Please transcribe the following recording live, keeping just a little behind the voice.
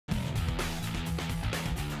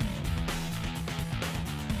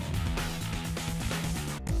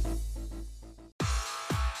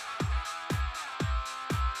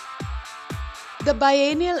The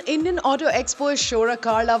biennial Indian Auto Expo is sure a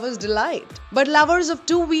car lover's delight. But lovers of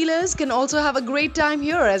two-wheelers can also have a great time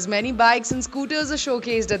here as many bikes and scooters are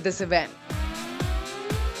showcased at this event.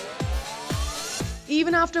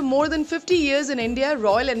 Even after more than 50 years in India,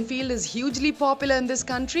 Royal Enfield is hugely popular in this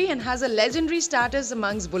country and has a legendary status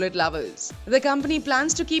amongst bullet lovers. The company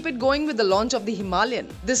plans to keep it going with the launch of the Himalayan.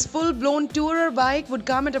 This full-blown tourer bike would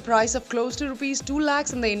come at a price of close to Rs 2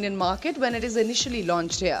 lakhs in the Indian market when it is initially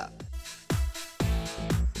launched here.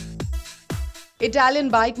 Italian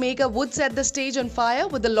bike maker would set the stage on fire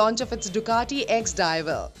with the launch of its Ducati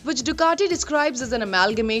XDiavel, which Ducati describes as an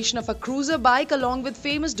amalgamation of a cruiser bike along with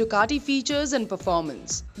famous Ducati features and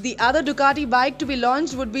performance. The other Ducati bike to be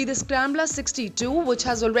launched would be the Scrambler Sixty2, which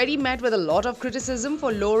has already met with a lot of criticism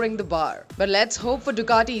for lowering the bar. But let's hope for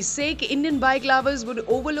Ducati's sake, Indian bike lovers would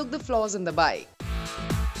overlook the flaws in the bike.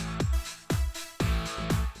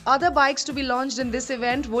 Other bikes to be launched in this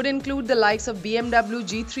event would include the likes of BMW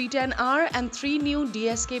G310R and 3 new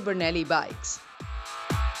DSK-Bernelli bikes.